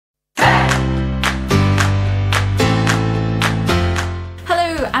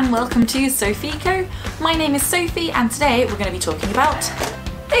and welcome to Sophico. My name is Sophie and today we're going to be talking about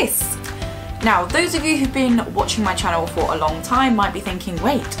this. Now, those of you who've been watching my channel for a long time might be thinking,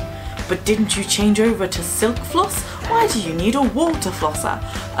 wait, but didn't you change over to silk floss? Why do you need a water flosser?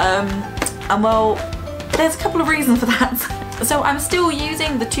 And well, there's a couple of reasons for that. So I'm still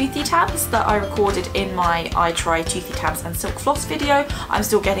using the toothy tabs that I recorded in my I Try Toothy Tabs and Silk Floss video. I'm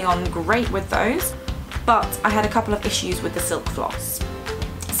still getting on great with those, but I had a couple of issues with the silk floss.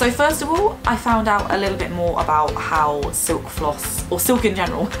 So first of all, I found out a little bit more about how silk floss, or silk in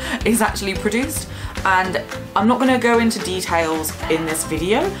general, is actually produced, and I'm not going to go into details in this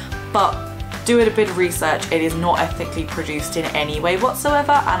video, but doing a bit of research, it is not ethically produced in any way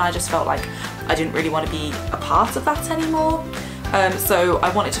whatsoever, and I just felt like I didn't really want to be a part of that anymore. So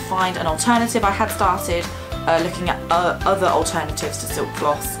I wanted to find an alternative. I had started looking at other alternatives to silk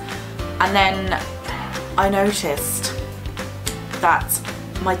floss, and then I noticed that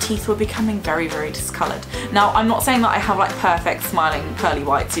my teeth were becoming very, very discoloured. Now, I'm not saying that I have like perfect smiling pearly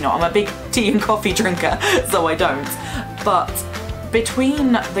whites, you know, I'm a big tea and coffee drinker, so I don't. But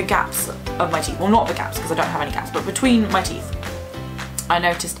between the gaps of my teeth, well, not the gaps because I don't have any gaps, but between my teeth, I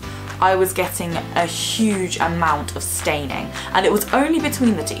noticed I was getting a huge amount of staining, and it was only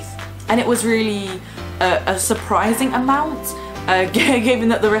between the teeth, and it was really a surprising amount. Given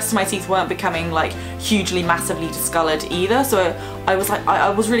that the rest of my teeth weren't becoming like hugely massively discoloured either, so I was like,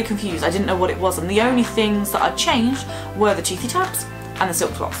 I was really confused. I didn't know what it was, and the only things that I'd changed were the toothy tabs and the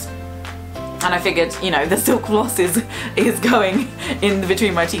silk floss. And I figured, you know, the silk floss is going in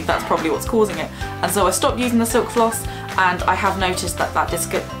between my teeth, that's probably what's causing it. And so I stopped using the silk floss, and I have noticed that that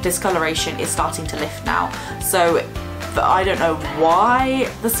discoloration is starting to lift now. So I don't know why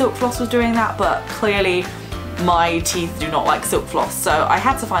the silk floss was doing that, but clearly my teeth do not like silk floss, so I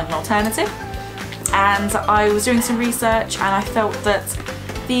had to find an alternative. And I was doing some research, and I felt that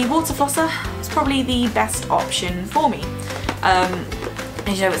the water flosser was probably the best option for me. And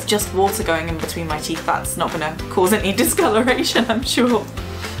you know, it's just water going in between my teeth, that's not going to cause any discoloration, I'm sure.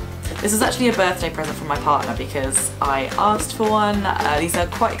 This is actually a birthday present from my partner because I asked for one. These are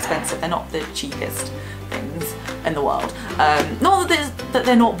quite expensive, they're not the cheapest things in the world. Not that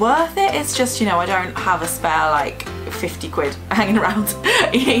they're not worth it, it's just, you know, I don't have a spare like 50 quid hanging around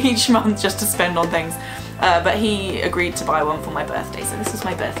each month just to spend on things. But he agreed to buy one for my birthday, so this was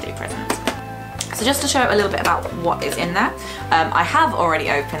my birthday present. So just to show a little bit about what is in there, I have already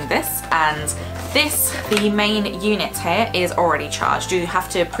opened this, and the main unit here is already charged. You have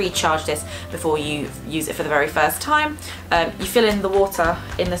to pre-charge this before you use it for the very first time. You fill in the water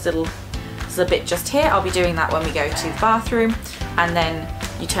in this little bit just here. I'll be doing that when we go to the bathroom, and then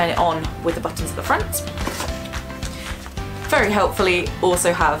you turn it on with the buttons at the front. Very helpfully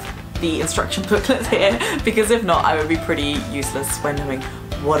also have the instruction booklet here, because if not I would be pretty useless when knowing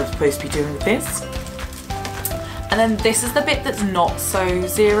what I'm supposed to be doing with this. And then this is the bit that's not so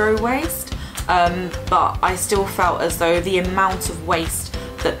zero waste, but I still felt as though the amount of waste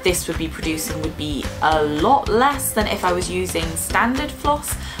that this would be producing would be a lot less than if I was using standard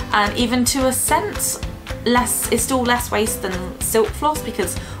floss, and even to a sense it's still less waste than silk floss,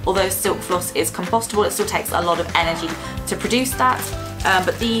 because although silk floss is compostable, it still takes a lot of energy to produce that.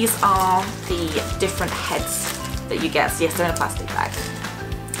 But these are the different heads that you get. So yes, they're in a plastic bag.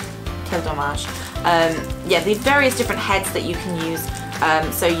 Quel dommage. Yeah, the various different heads that you can use.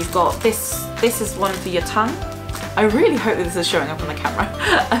 So you've got this is one for your tongue. I really hope that this is showing up on the camera.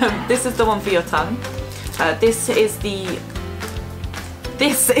 This is the one for your tongue. This is the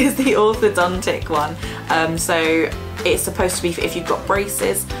orthodontic one. So it's supposed to be for if you've got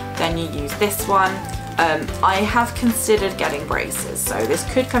braces, then you use this one. I have considered getting braces, so this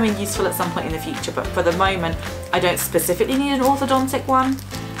could come in useful at some point in the future, but for the moment I don't specifically need an orthodontic one.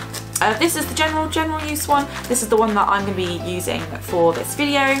 This is the general use one. This is the one that I'm going to be using for this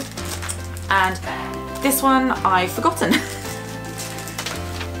video, and this one I've forgotten.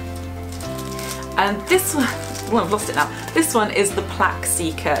 And this one, well, I've lost it now. This one is the plaque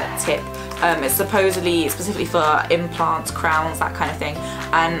seeker tip. It's supposedly specifically for implants, crowns, that kind of thing,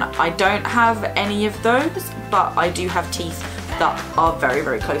 and I don't have any of those, but I do have teeth that are very,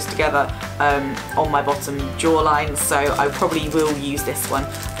 very close together on my bottom jawline, so I probably will use this one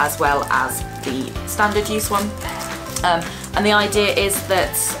as well as the standard use one. And the idea is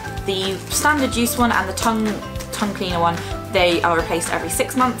that the standard use one and the tongue cleaner one, they are replaced every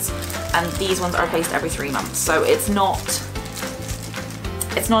 6 months, and these ones are replaced every 3 months. So it's not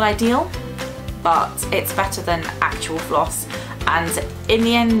ideal, but it's better than actual floss, and in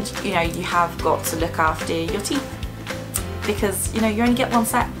the end, you know, you have got to look after your teeth, because, you know, you only get one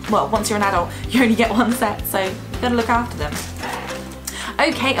set. Well, once you're an adult, you only get one set, so you've got to look after them.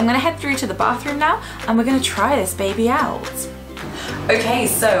 Okay, I'm gonna head through to the bathroom now and we're gonna try this baby out. Okay,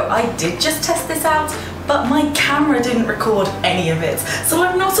 so I did just test this out, but my camera didn't record any of it. So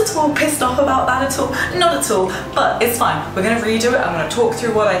I'm not at all pissed off about that at all, not at all, but it's fine. We're gonna redo it, I'm gonna talk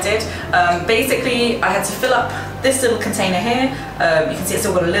through what I did. Basically, I had to fill up this little container here. You can see it's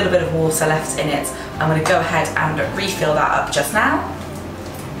still got a little bit of water left in it. I'm gonna go ahead and refill that up just now.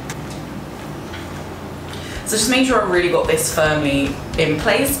 So just make sure I really got this firmly in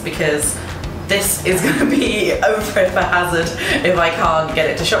place, because this is going to be a forever hazard if I can't get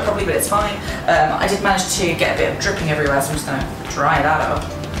it to shut properly, but it's fine. I did manage to get a bit of dripping everywhere, so I'm just going to dry that up.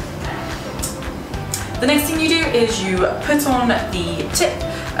 The next thing you do is you put on the tip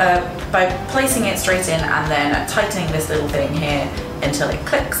by placing it straight in and then tightening this little thing here until it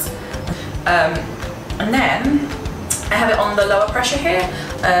clicks. And then I have it on the lower pressure here.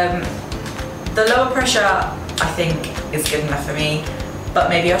 The lower pressure I think is good enough for me, but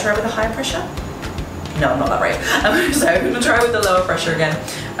maybe I'll try with a higher pressure. No, I'm not that brave. So I'm going to try with the lower pressure again.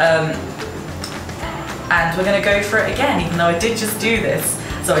 And we're going to go for it again, even though I did just do this.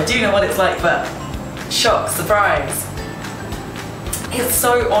 So I do know what it's like, but shock, surprise. It's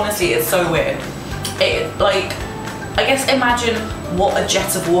so, honestly, it's so weird. Like, I guess imagine what a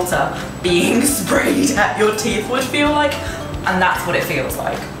jet of water being sprayed at your teeth would feel like, and that's what it feels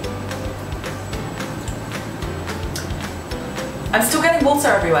like. I'm still getting water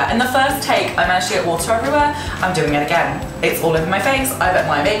everywhere. In the first take, I managed to get water everywhere. I'm doing it again. It's all over my face. I bet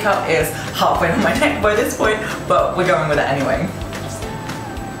my makeup is halfway on my neck by this point, but we're going with it anyway.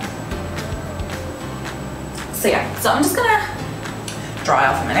 So yeah, so I'm just gonna dry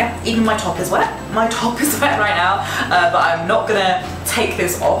off a minute. Even my top is wet. My top is wet right now, but I'm not gonna take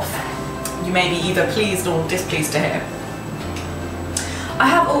this off. You may be either pleased or displeased to hear. I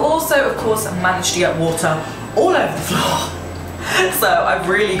have also, of course, managed to get water all over the floor. So I've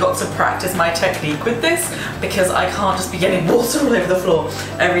really got to practice my technique with this, because I can't just be getting water all over the floor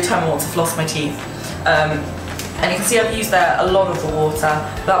every time I want to floss my teeth. And you can see I've used there a lot of the water.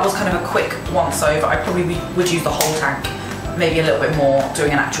 That was kind of a quick once over. I probably would use the whole tank, maybe a little bit more,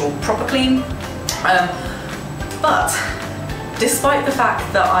 doing an actual proper clean. But despite the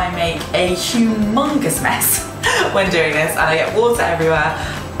fact that I make a humongous mess when doing this and I get water everywhere,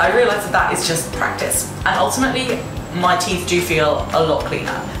 I realise that that is just practice. And ultimately, my teeth do feel a lot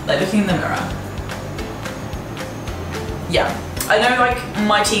cleaner. Like, looking in the mirror. Yeah, I know, like,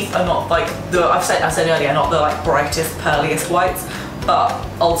 my teeth are not like I said earlier, not the like brightest, pearliest whites, but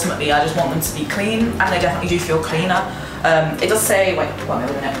ultimately I just want them to be clean, and they definitely do feel cleaner. It does say, wait, one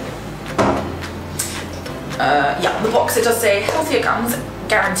minute. Yeah, the box, it does say healthier gums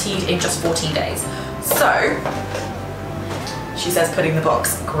guaranteed in just 14 days. So, she says putting the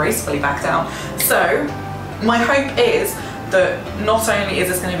box gracefully back down. So, my hope is that not only is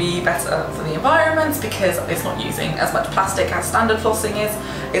this going to be better for the environment, because it's not using as much plastic as standard flossing is,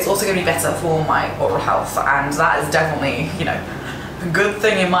 it's also going to be better for my oral health, and that is definitely, you know, a good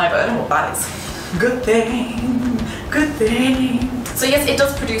thing in my book. I don't know what that is. Good thing, good thing. So yes, it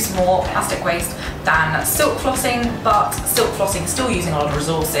does produce more plastic waste than silk flossing, but silk flossing is still using a lot of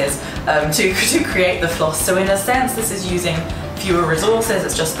resources to create the floss. So in a sense, this is using fewer resources.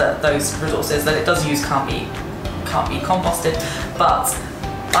 It's just that those resources that it does use can't be composted. But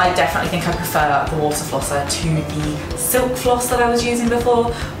I definitely think I prefer the water flosser to the silk floss that I was using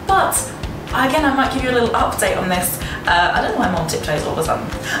before. But again, I might give you a little update on this. I don't know why I'm on tiptoes all of a sudden.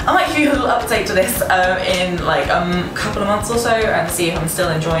 I might give you a little update to this in like a couple of months or so, and see if I'm still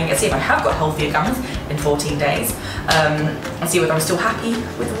enjoying it, see if I have got healthier gums in 14 days, and see whether I'm still happy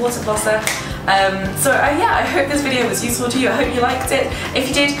with the water flosser. So yeah, I hope this video was useful to you. I hope you liked it. If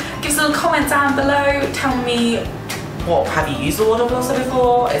you did, give us a little comment down below. Tell me, what, have you used the water flosser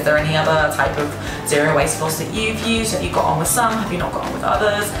before? Is there any other type of zero waste floss that you've used? Have you got on with some? Have you not got on with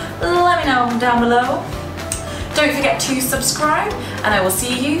others? Let me know down below. Don't forget to subscribe, and I will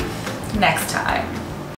see you next time.